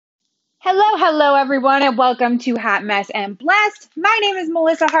Hello, everyone, and welcome to Hot Mess and Blessed. My name is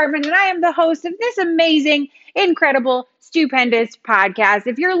Melissa Hartman, and I am the host of this amazing, incredible, stupendous podcast.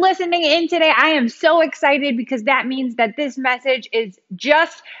 If you're listening in today, I am so excited because that means that this message is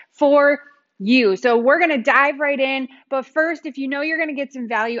just for you. So we're going to dive right in. But first, if you know you're going to get some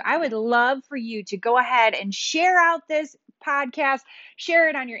value, I would love for you to go ahead and share out this podcast, share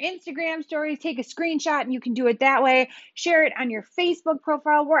it on your Instagram stories, take a screenshot, and you can do it that way. Share it on your Facebook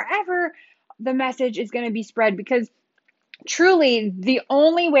profile, wherever the message is going to be spread, because truly the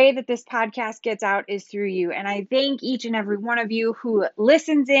only way that this podcast gets out is through you. And I thank each and every one of you who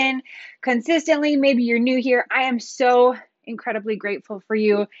listens in consistently. Maybe you're new here. I am so incredibly grateful for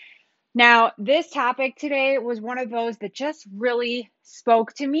you. Now, this topic today was one of those that just really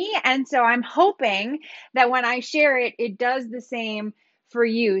spoke to me. And so I'm hoping that when I share it, it does the same for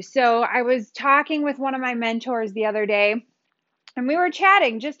you. So I was talking with one of my mentors the other day, and we were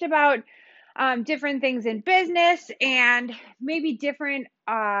chatting just about different things in business and maybe different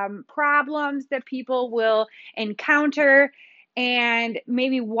problems that people will encounter, and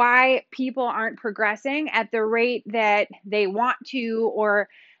maybe why people aren't progressing at the rate that they want to. Or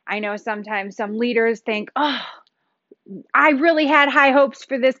I know sometimes some leaders think, oh, I really had high hopes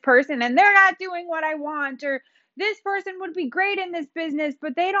for this person and they're not doing what I want, or this person would be great in this business,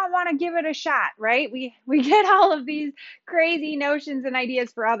 but they don't want to give it a shot, right? We get all of these crazy notions and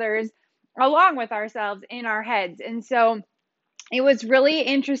ideas for others along with ourselves in our heads. And so it was really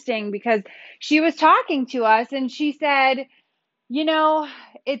interesting because she was talking to us and she said, you know,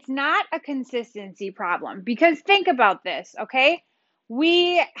 it's not a consistency problem, because think about this, okay?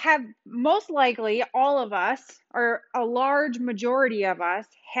 We have, most likely all of us, or a large majority of us,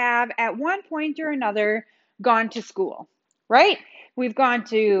 have at one point or another gone to school, right? We've gone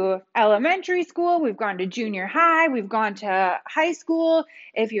to elementary school, we've gone to junior high, we've gone to high school.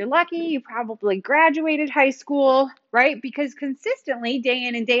 If you're lucky, you probably graduated high school, right? Because consistently, day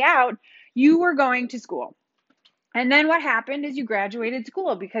in and day out, you were going to school. And then what happened is you graduated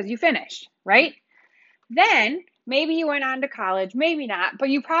school because you finished, right? Then maybe you went on to college, maybe not, but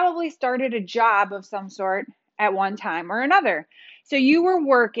you probably started a job of some sort at one time or another. So you were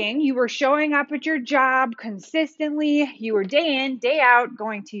working, you were showing up at your job consistently, you were day in, day out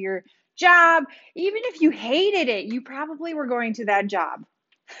going to your job. Even if you hated it, you probably were going to that job.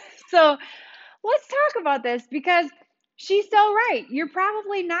 So let's talk about this, because she's so right. You're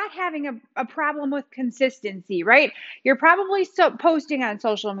probably not having a problem with consistency, right? You're probably posting on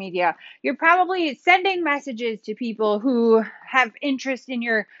social media. You're probably sending messages to people who have interest in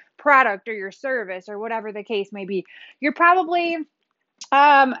your product or your service or whatever the case may be. You're probably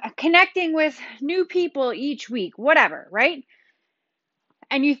connecting with new people each week, whatever, right?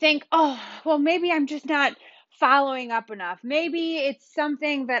 And you think, oh, well, maybe I'm just not following up enough. Maybe it's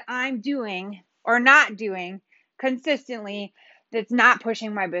something that I'm doing or not doing consistently that's not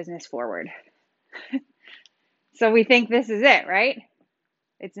pushing my business forward. So we think this is it, right?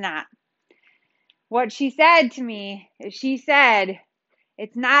 It's not. What she said to me is, she said,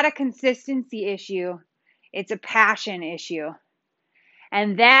 it's not a consistency issue, it's a passion issue.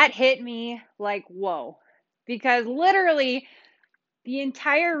 And that hit me like, whoa. Because literally, the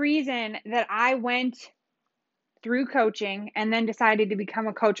entire reason that I went through coaching and then decided to become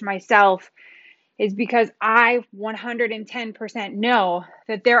a coach myself is because I 110% know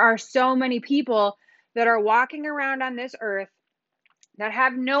that there are so many people that are walking around on this earth that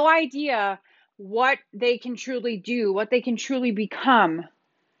have no idea what they can truly do, what they can truly become.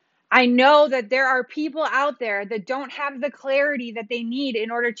 I know that there are people out there that don't have the clarity that they need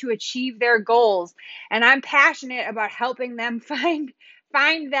in order to achieve their goals. And I'm passionate about helping them find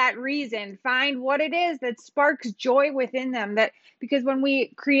that reason, find what it is that sparks joy within them. That, because when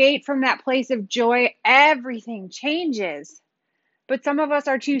we create from that place of joy, everything changes. But some of us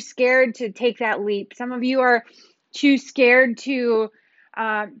are too scared to take that leap. Some of you are too scared to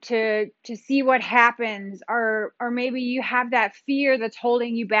see what happens, or maybe you have that fear that's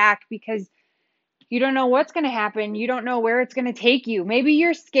holding you back because you don't know what's going to happen. You don't know where it's going to take you. Maybe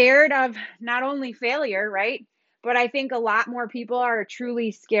you're scared of not only failure, right? But I think a lot more people are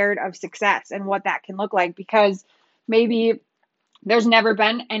truly scared of success and what that can look like, because maybe there's never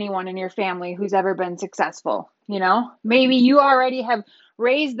been anyone in your family who's ever been successful. Maybe you already have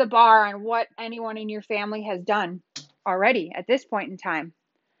raised the bar on what anyone in your family has done already at this point in time.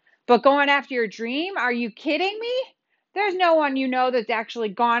 But going after your dream, are you kidding me? There's no one that's actually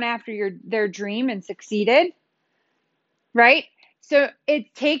gone after their dream and succeeded, right? So it's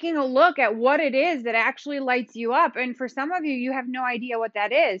taking a look at what it is that actually lights you up. And for some of you, you have no idea what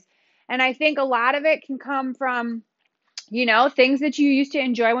that is. And I think a lot of it can come from Things that you used to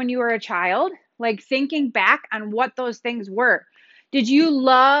enjoy when you were a child, like thinking back on what those things were. Did you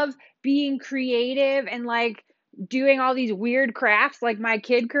love being creative and like doing all these weird crafts like my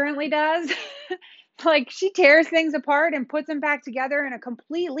kid currently does? Like she tears things apart and puts them back together in a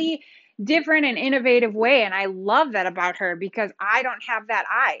completely different and innovative way. And I love that about her because I don't have that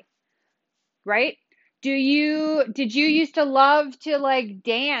eye, right? Did you used to love to like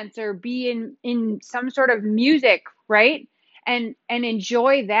dance or be in some sort of music, right? And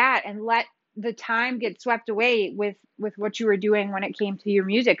enjoy that and let the time get swept away with what you were doing when it came to your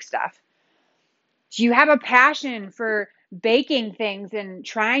music stuff. Do you have a passion for baking things and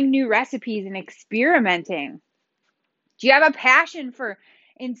trying new recipes and experimenting? Do you have a passion for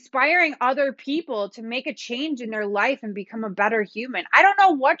inspiring other people to make a change in their life and become a better human? I don't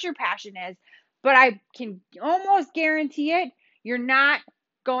know what your passion is, but I can almost guarantee it. You're not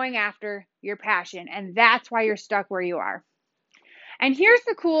going after your passion, and that's why you're stuck where you are. And here's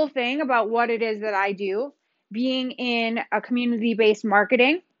the cool thing about what it is that I do being in a community based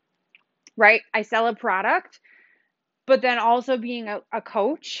marketing, right? I sell a product, but then also being a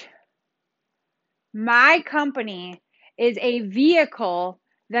coach. My company is a vehicle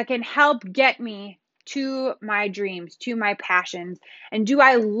that can help get me to my dreams, to my passions. And do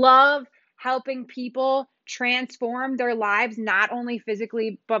I love helping people transform their lives, not only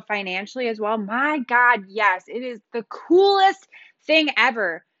physically, but financially as well? My God, yes. It is the coolest thing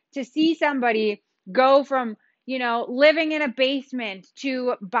ever to see somebody go from living in a basement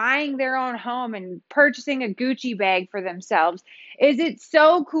to buying their own home and purchasing a Gucci bag for themselves. Is it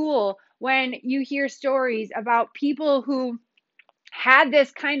so cool when you hear stories about people who had this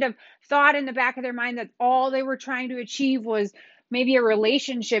kind of thought in the back of their mind that all they were trying to achieve was maybe a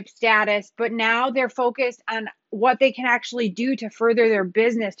relationship status, but now they're focused on what they can actually do to further their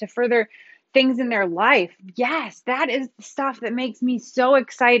business, to further things in their life? Yes, that is the stuff that makes me so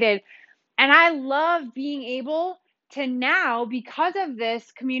excited. And I love being able to now, because of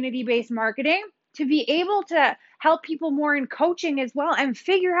this community based marketing, to be able to help people more in coaching as well and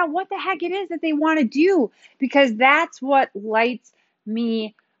figure out what the heck it is that they want to do, because that's what lights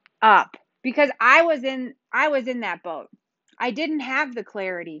me up. Because I was in that boat. I didn't have the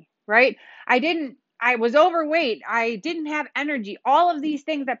clarity, right? I was overweight. I didn't have energy. All of these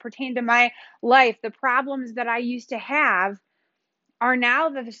things that pertain to my life, the problems that I used to have are now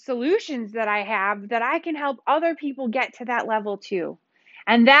the solutions that I have that I can help other people get to that level too.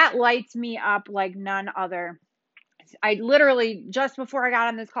 And that lights me up like none other. I literally, just before I got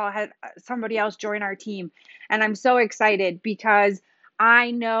on this call, had somebody else join our team. And I'm so excited because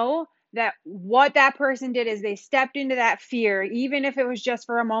I know that what that person did is they stepped into that fear, even if it was just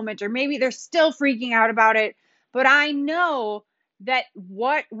for a moment, or maybe they're still freaking out about it. But I know that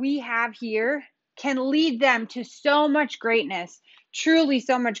what we have here can lead them to so much greatness, truly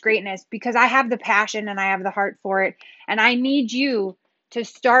so much greatness, because I have the passion and I have the heart for it. And I need you to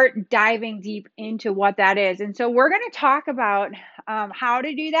start diving deep into what that is. And so we're going to talk about how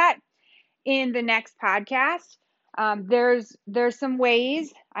to do that in the next podcast. There's some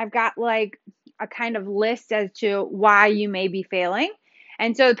ways. I've got like a kind of list as to why you may be failing.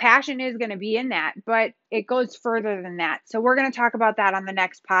 And so the passion is going to be in that, but it goes further than that. So we're going to talk about that on the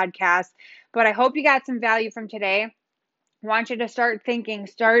next podcast. But I hope you got some value from today. I want you to start thinking,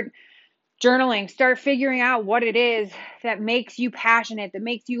 start journaling, start figuring out what it is that makes you passionate, that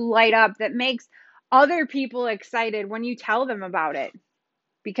makes you light up, that makes other people excited when you tell them about it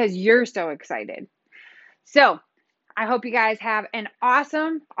because you're so excited. So I hope you guys have an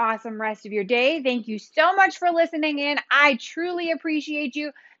awesome, awesome rest of your day. Thank you so much for listening in. I truly appreciate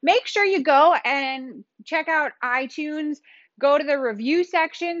you. Make sure you go and check out iTunes. Go to the review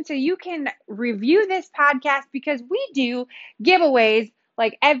section so you can review this podcast because we do giveaways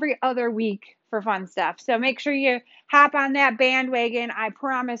like every other week for fun stuff. So make sure you hop on that bandwagon. I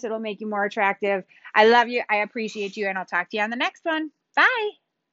promise it'll make you more attractive. I love you. I appreciate you. And I'll talk to you on the next one. Bye.